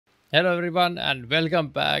Hello everyone and welcome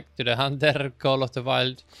back to the Hunter Call of the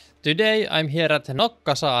Wild. Today I'm here at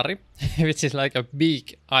Nokkasaari, which is like a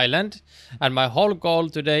big island, and my whole goal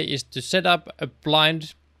today is to set up a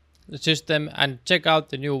blind system and check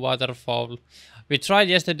out the new waterfowl. We tried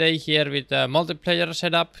yesterday here with a multiplayer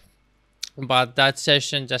setup, but that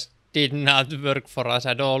session just did not work for us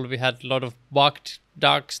at all. We had a lot of bugged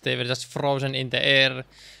ducks, they were just frozen in the air,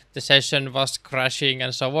 the session was crashing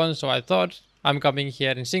and so on, so I thought I'm coming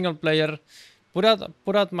here in single player, put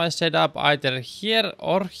out my setup either here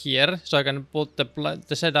or here, so I can put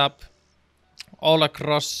the setup all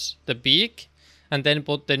across the beak, and then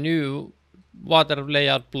put the new water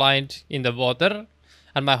layout blind in the water.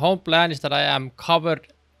 And my home plan is that I am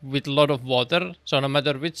covered with a lot of water, so no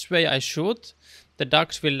matter which way I shoot, the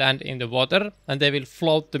ducks will land in the water and they will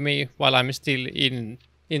float to me while I'm still in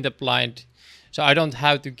the blind, so I don't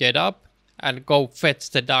have to get up and go fetch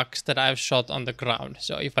the ducks that I've shot on the ground.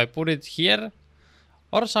 So if I put it here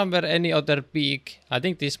or somewhere any other peak, I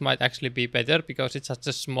think this might actually be better because it's such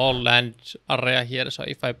a small land area here. So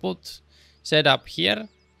if I put setup here,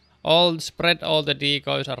 spread all the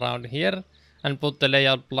decoys around here and put the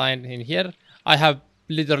layout blind in here, I have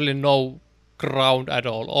literally no ground at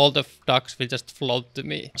all the ducks will just float to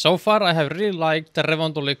me. So far I have really liked the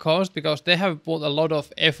Revontuli coast because they have put a lot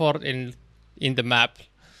of effort in the map.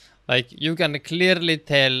 Like, you can clearly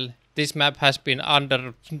tell this map has been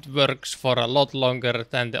under works for a lot longer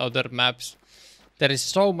than the other maps. There is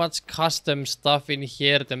so much custom stuff in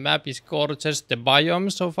here. The map is gorgeous. The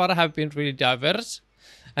biomes so far have been really diverse.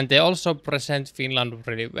 And they also present Finland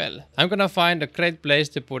really well. I'm gonna find a great place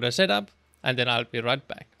to put a setup and then I'll be right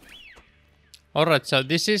back. Alright, so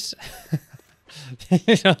this is... this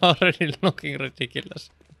is already looking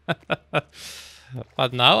ridiculous.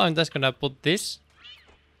 But now I'm just gonna put this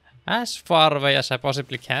as far away as I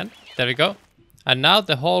possibly can. There we go. And now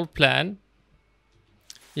the whole plan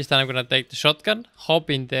is that I'm gonna take the shotgun,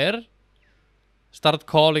 hop in there, start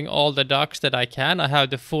calling all the ducks that I can. I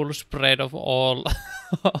have the full spread of all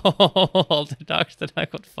all the ducks that I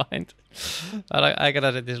could find. But I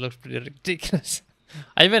gotta say, this looks pretty ridiculous.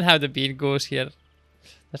 I even have the bean goose here.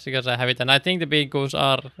 That's because I have it, and I think the bean goose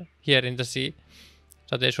are here in the sea,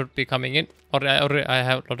 so they should be coming in. Or I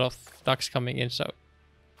have a lot of ducks coming in, so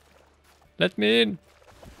let me in.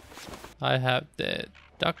 I have the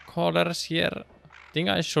duck callers here. I think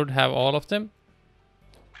I should have all of them.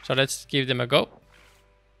 So let's give them a go.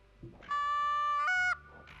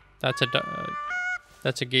 That's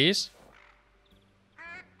a geese.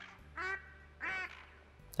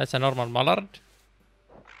 That's a normal mallard.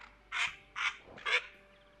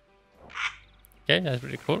 Okay, that's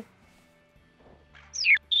pretty cool.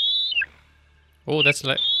 Oh,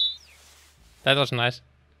 that was nice.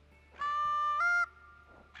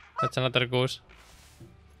 That's another goose.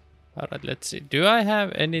 Alright, let's see. Do I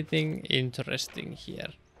have anything interesting here?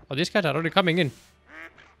 Oh, these guys are already coming in.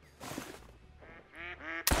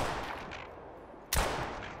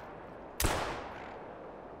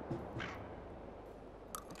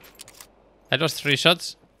 That was 3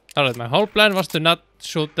 shots. Alright, my whole plan was to not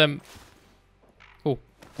shoot them. Oh,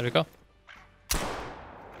 there we go.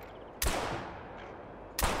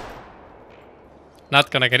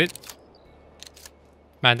 Not gonna get it.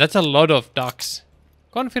 Man, that's a lot of ducks.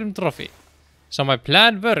 Confirmed trophy. So my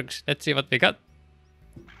plan works. Let's see what we got.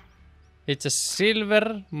 It's a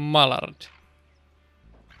silver mallard.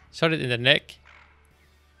 Shot it in the neck.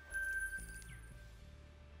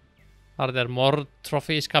 Are there more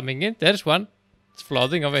trophies coming in? There's one. It's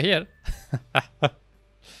floating over here.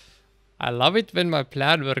 I love it when my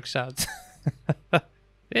plan works out. Yeah,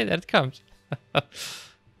 there it comes.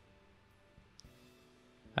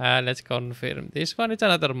 Let's confirm. This one is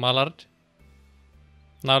another mallard.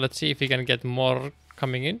 Now let's see if we can get more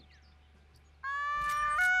coming in.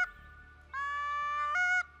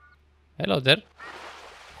 Hello there.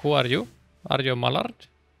 Who are you? Are you a mallard?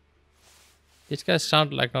 These guys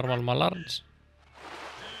sound like normal mallards.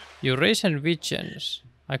 Eurasian pigeons.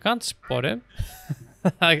 I can't spot them.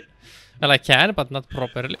 Well, I can, but not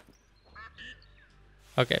properly.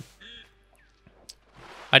 Okay.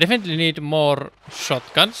 I definitely need more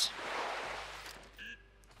shotguns.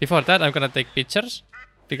 Before that, I'm gonna take pictures,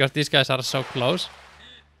 because these guys are so close.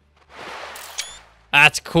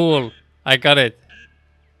 That's cool. I got it.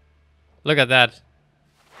 Look at that.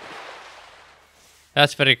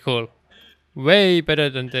 That's very cool. Way better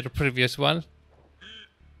than the previous one.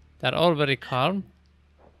 They're all very calm.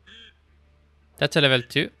 That's a level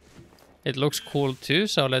 2. It looks cool too,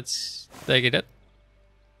 so let's take it.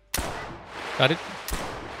 Got it.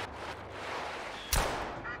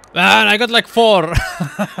 Man, I got like 4.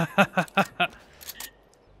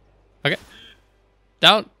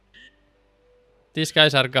 Down. These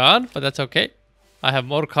guys are gone, but that's okay. I have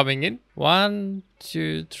more coming in. 1,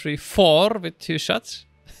 2, 3, 4 with 2 shots.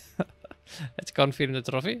 Let's confirm the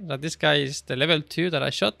trophy. Now this guy is the level 2 that I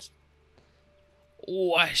shot.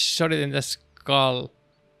 Oh, I shot it in the skull.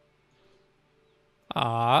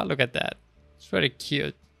 Ah, look at that. It's very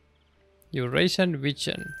cute. Eurasian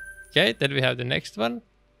Vision. Okay, then we have the next one.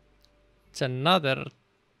 It's another.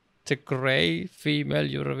 It's a grey female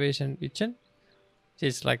Eurasian Vision.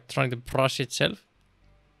 It's like trying to brush itself.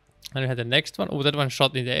 And we have the next one. Oh, that one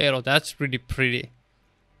shot in the air. Oh, that's really pretty.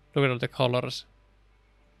 Look at all the colors.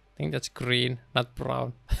 I think that's green, not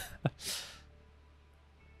brown.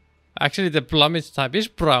 Actually, the plumage type is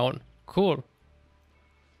brown. Cool.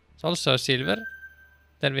 It's also silver.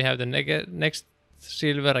 Then we have the next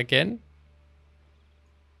silver again.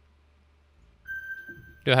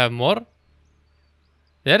 Do I have more?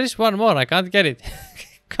 There is one more. I can't get it.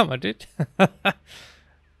 Come on, dude.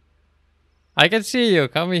 I can see you.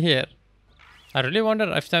 Come here. I really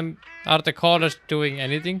wonder if are the callers doing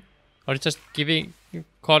anything, or just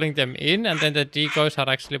calling them in, and then the decoys are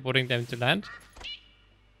actually putting them to land.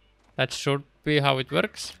 That should be how it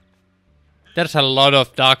works. There's a lot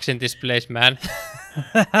of ducks in this place, man.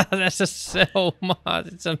 There's just so much.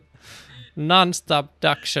 It's a non-stop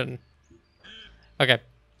duction. Okay.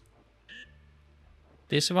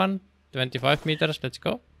 This one, 25 meters. Let's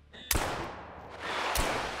go.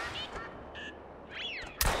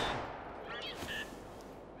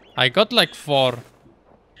 I got like 4.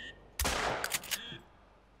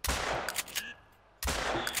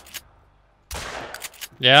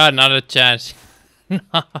 Yeah, not a chance.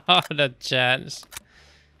 Not a chance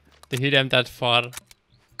to hit them that far.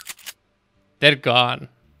 They're gone.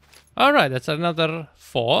 Alright, that's another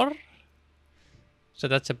 4. So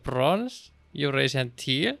that's a bronze. Eurasian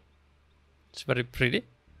teal. It's very pretty.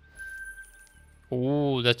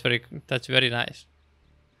 Ooh, that's very nice.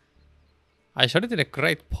 I shot it in a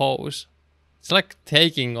great pose. It's like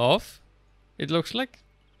taking off. It looks like.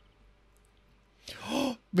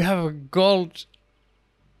 We have a gold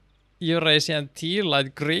Eurasian teal,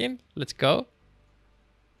 light green. Let's go.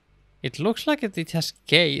 It looks like it has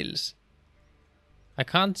scales. I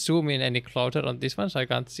can't zoom in any closer on this one, so I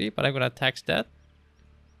can't see, but I'm gonna tax that.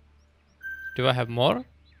 Do I have more?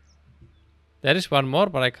 There is one more,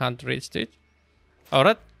 but I can't reach to it.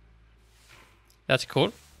 Alright. That's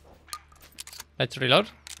cool. Let's reload.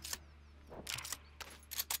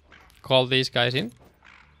 Call these guys in.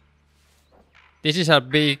 This is a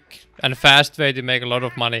big and fast way to make a lot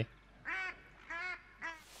of money.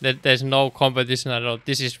 There's no competition at all.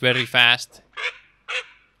 This is very fast.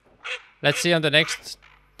 Let's see on the next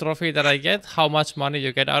trophy that I get how much money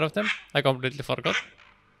you get out of them. I completely forgot.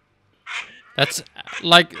 That's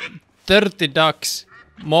like 30 ducks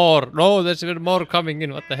more. No, there's even more coming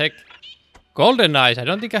in. What the heck? Golden eyes. I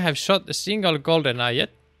don't think I have shot a single golden eye yet.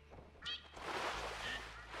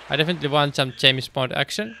 I definitely want some James Bond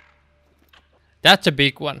action. That's a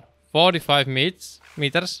big one. 45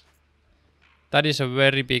 meters. That is a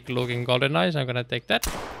very big looking golden eye. So I'm gonna take that.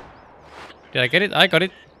 Did I get it? I got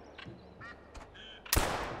it.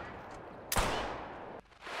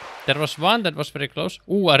 There was one that was very close.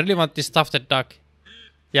 Ooh, I really want this tufted duck.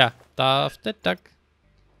 Yeah, tufted duck.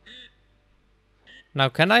 Now,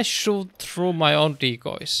 can I shoot through my own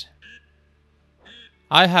decoys?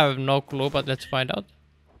 I have no clue, but let's find out.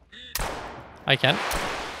 I can.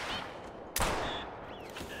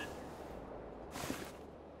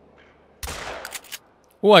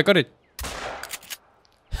 Oh, I got it.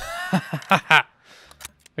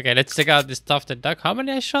 Okay, let's check out this tufted duck. How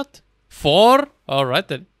many I shot? 4? Alright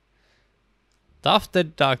then.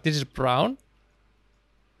 Tufted duck. This is brown.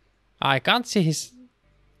 I can't see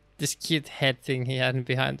this cute head thing he had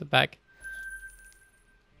behind the back.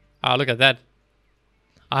 Oh, look at that.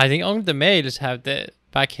 I think only the males have the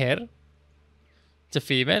back hair. It's a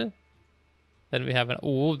female. Then we have an...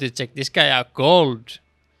 Ooh, check this guy out. Gold.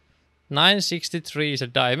 963 is a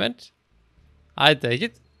diamond. I take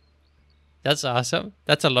it. That's awesome.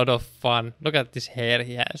 That's a lot of fun. Look at this hair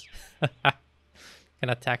he has. Can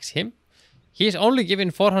I tax him? He's only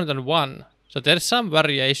given 401. So there's some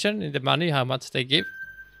variation in the money, how much they give.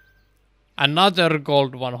 Another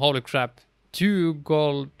gold one. Holy crap. 2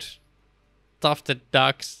 gold tufted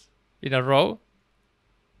ducks in a row.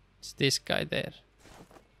 It's this guy there.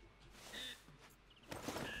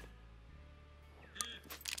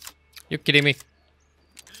 You kidding me?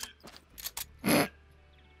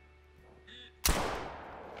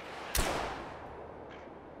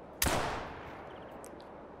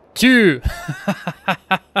 Two.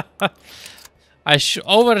 I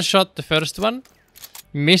overshot the first one,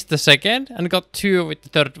 missed the second and got 2 with the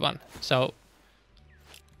third one. So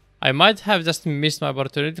I might have just missed my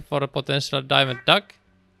opportunity for a potential diamond duck.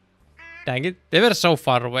 Dang it. They were so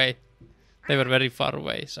far away. They were very far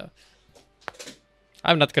away, so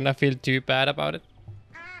I'm not gonna feel too bad about it.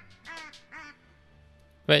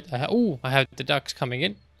 Wait, I have the ducks coming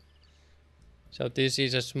in. So this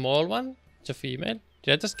is a small one. It's a female.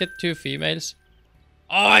 Did I just get 2 females?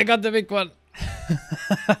 Oh, I got the big one.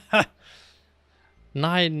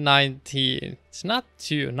 919. It's not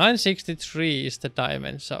 2. 963 is the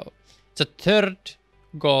diamond. So it's a 3rd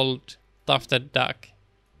gold tufted duck.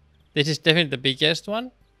 This is definitely the biggest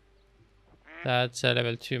one. That's a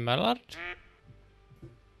level 2 mallard.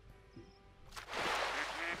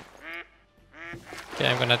 Okay,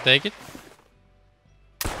 I'm gonna take it.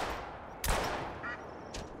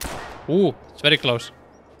 Ooh, it's very close.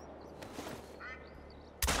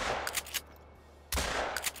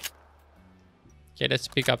 Okay, let's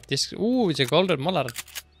pick up this. Ooh, it's a golden mallard.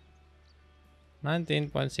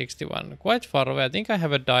 19.61. Quite far away. I think I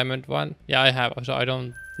have a diamond one. Yeah, I have, so I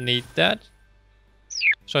don't need that.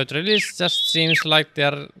 So it really just seems like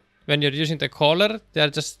they're, when you're using the caller, they're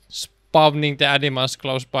just spawning the animals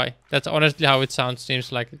close by. That's honestly how it sounds,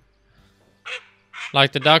 seems like.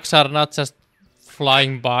 Like the ducks are not just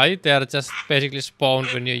flying by, they're just basically spawned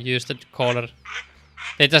when you use the caller.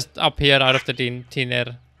 They just appear out of the thin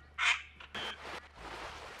air.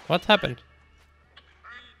 What happened?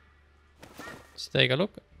 Let's take a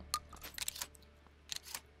look.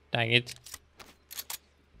 Dang it.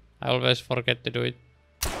 I always forget to do it.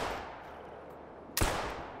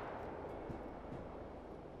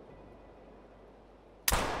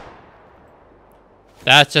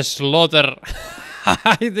 That's a slaughter.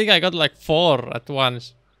 I think I got like 4 at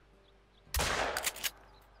once.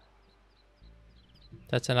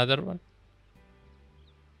 That's another one.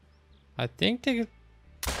 I think the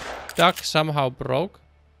duck somehow broke.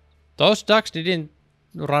 Those ducks didn't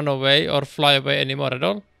run away or fly away anymore at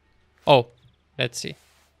all. Oh, let's see.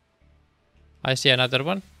 I see another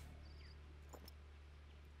one.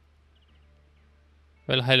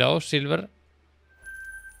 Well, hello, silver.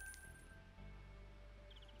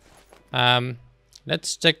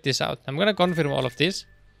 Let's check this out. I'm gonna confirm all of this.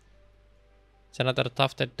 It's another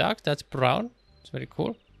tufted duck. That's brown. It's very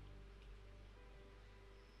cool.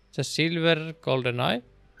 It's a silver golden eye.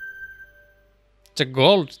 It's a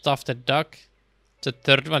gold tufted duck. It's a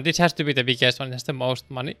 3rd one. This has to be the biggest one. It has the most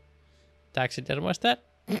money. Taxidermist that.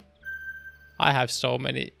 I have so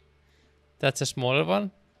many. That's a smaller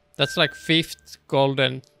one. That's like 5th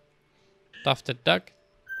golden tufted duck.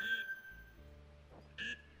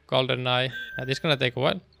 Golden eye. This is gonna take a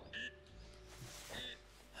while.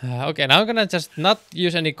 Okay, now I'm gonna just not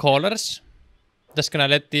use any callers. Just gonna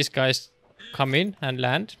let these guys come in and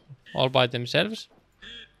land all by themselves.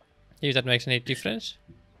 If that makes any difference.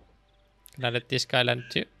 Gonna let this guy land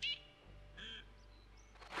too.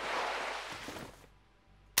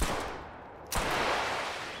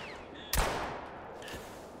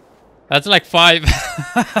 That's like 5.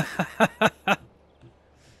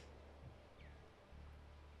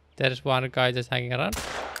 There's one guy just hanging around.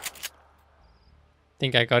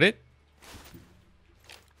 Think I got it.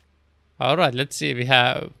 Alright, let's see. We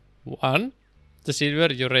have 1. The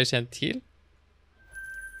silver Eurasian teal.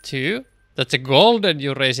 2. That's a golden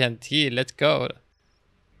Eurasian teal. Let's go.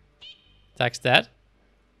 Tax that.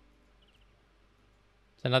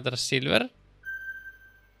 It's another silver.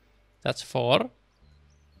 That's 4.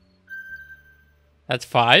 That's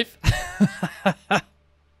 5.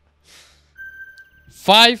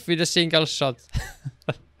 5 with a single shot.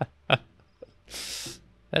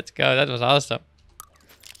 Let's go. That was awesome.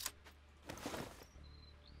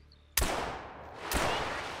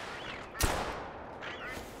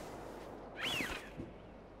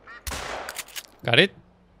 Got it.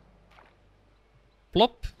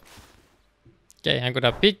 Plop. Okay, I'm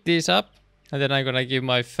gonna pick these up. And then I'm gonna give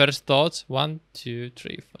my first thoughts. 1, 2,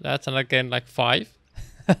 3, 4. That's again like 5.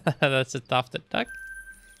 That's a tufted duck.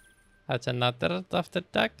 That's another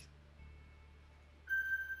tufted duck.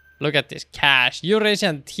 Look at this cash.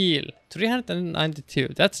 Eurasian teal. 392.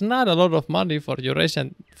 That's not a lot of money for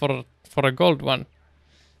Eurasian for a gold one.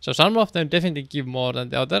 So some of them definitely give more than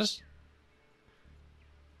the others.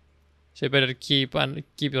 So you better keep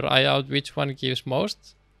your eye out which one gives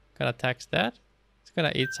most. Gonna tax that. It's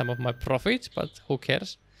gonna eat some of my profits, but who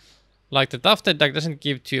cares? Like the tufted duck doesn't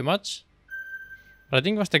give too much. But I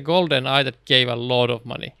think it was the golden eye that gave a lot of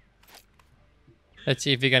money. Let's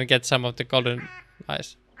see if we can get some of the golden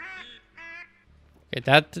eyes. Okay,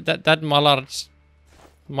 that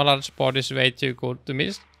mallard spot is way too good to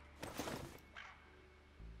miss.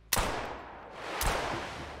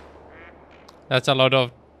 That's a lot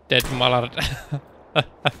of dead mallard.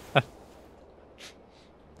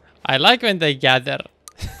 I like when they gather.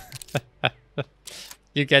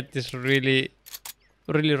 You get this really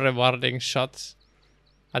rewarding shots.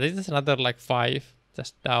 I think there's another like 5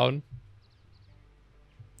 just down.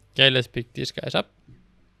 Okay, let's pick these guys up.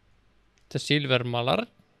 The silver mallard.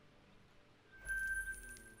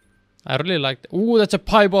 I really like that. Ooh, that's a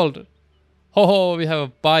piebald. Oh, we have a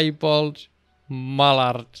piebald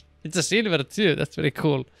mallard. It's a silver too. That's very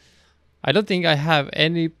cool. I don't think I have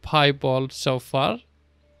any piebald so far.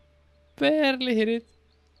 Barely hit it.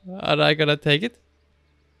 Are I gonna take it?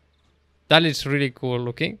 That is really cool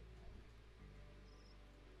looking.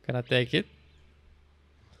 Gonna take it.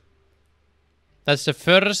 That's the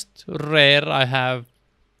first rare I have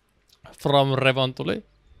from Revontuli.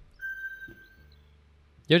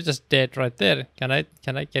 You're just dead right there. Can I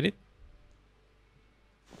get it?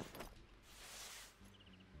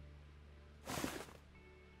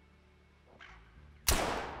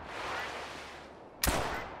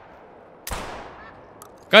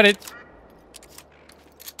 Got it.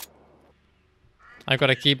 I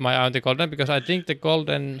gotta keep my eye on the golden because I think the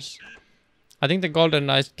golden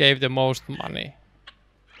knights gave the most money.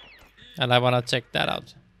 And I wanna check that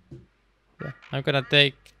out. Yeah, I'm gonna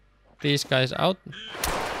take these guys out.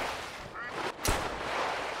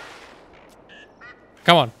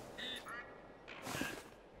 Come on.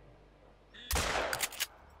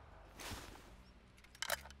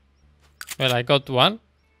 Well, I got one.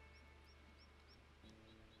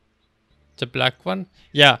 The black one.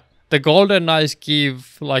 Yeah, the golden knights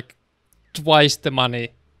give like twice the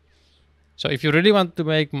money. So if you really want to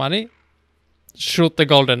make money, shoot the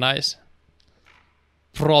golden knights.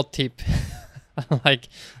 Pro tip. Like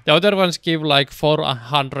the other ones give like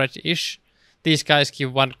 400-ish. These guys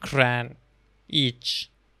give 1 grand each.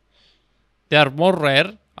 They are more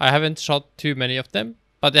rare. I haven't shot too many of them,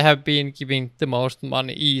 but they have been giving the most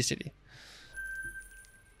money easily.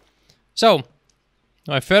 So,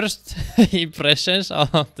 my first impressions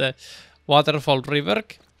of the waterfowl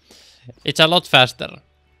rework. It's a lot faster.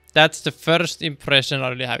 That's the first impression I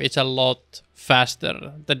really have. It's a lot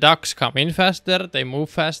faster. The ducks come in faster, they move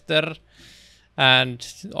faster, and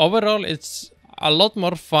overall it's a lot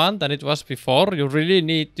more fun than it was before. You really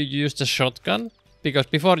need to use the shotgun, because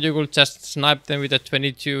before you could just snipe them with a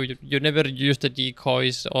 22. You never use the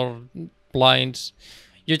decoys or blinds.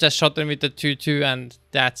 You just shot them with the 2-2 and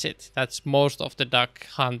that's it. That's most of the duck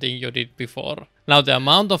hunting you did before. Now the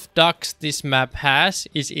amount of ducks this map has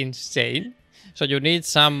is insane. So you need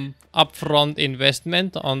some upfront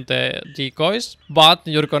investment on the decoys, but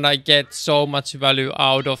you're gonna get so much value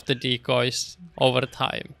out of the decoys over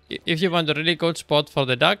time. If you want a really good spot for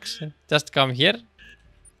the ducks, just come here.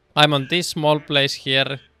 I'm on this small place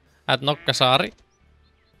here at Nokkasaari.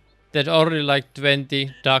 There's already like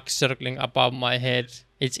 20 ducks circling above my head.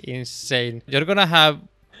 It's insane. You're gonna have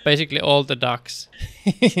basically all the ducks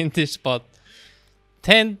in this spot.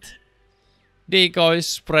 Tent, decoys,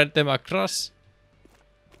 spread them across.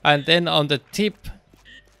 And then on the tip,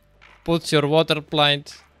 put your water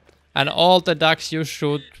blind. And all the ducks you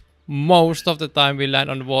shoot, most of the time will land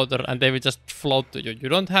on water and they will just float to you. You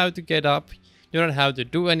don't have to get up. You don't have to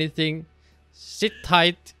do anything. Sit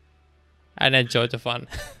tight and enjoy the fun.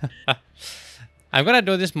 I'm gonna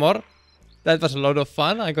do this more. That was a lot of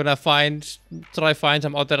fun. I'm gonna try find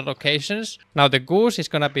some other locations. Now the goose is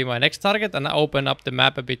gonna be my next target and I open up the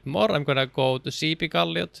map a bit more. I'm gonna go to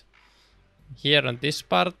Siipikalliot here on this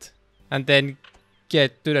part and then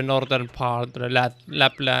get to the northern part, to the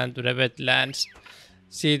Lapland, to the wetlands.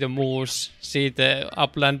 See the moose, see the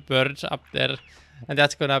upland birds up there, and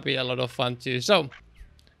that's gonna be a lot of fun too.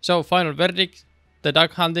 So final verdict, the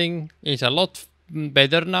duck hunting is a lot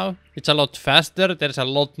better now. It's a lot faster. There's a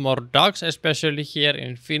lot more ducks, especially here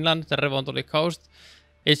in Finland, the Revontuli coast.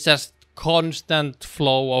 It's just constant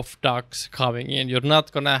flow of ducks coming in. You're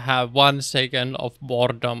not gonna have 1 second of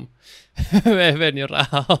boredom when you're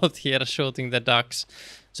out here shooting the ducks.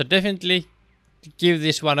 So definitely give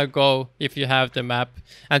this one a go if you have the map.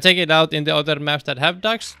 And check it out in the other maps that have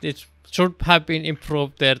ducks. It should have been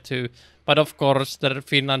improved there too. But of course the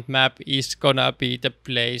Finland map is gonna be the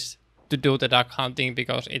place to do the duck hunting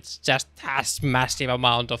because it's just has massive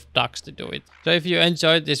amount of ducks to do it. So if you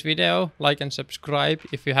enjoyed this video, like and subscribe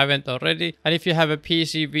if you haven't already. And if you have a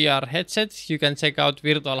PC VR headset, you can check out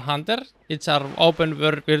Virtual Hunter. It's our open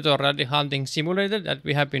world virtual reality hunting simulator that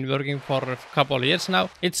we have been working for a couple of years now.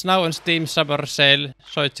 It's now on Steam summer sale,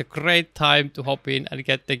 so it's a great time to hop in and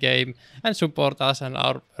get the game and support us and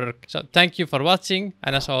our work. So thank you for watching,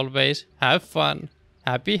 and as always, have fun,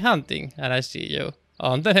 happy hunting, and I see you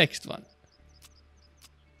on the next one.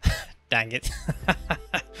 Dang it.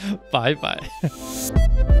 Bye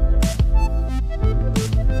bye.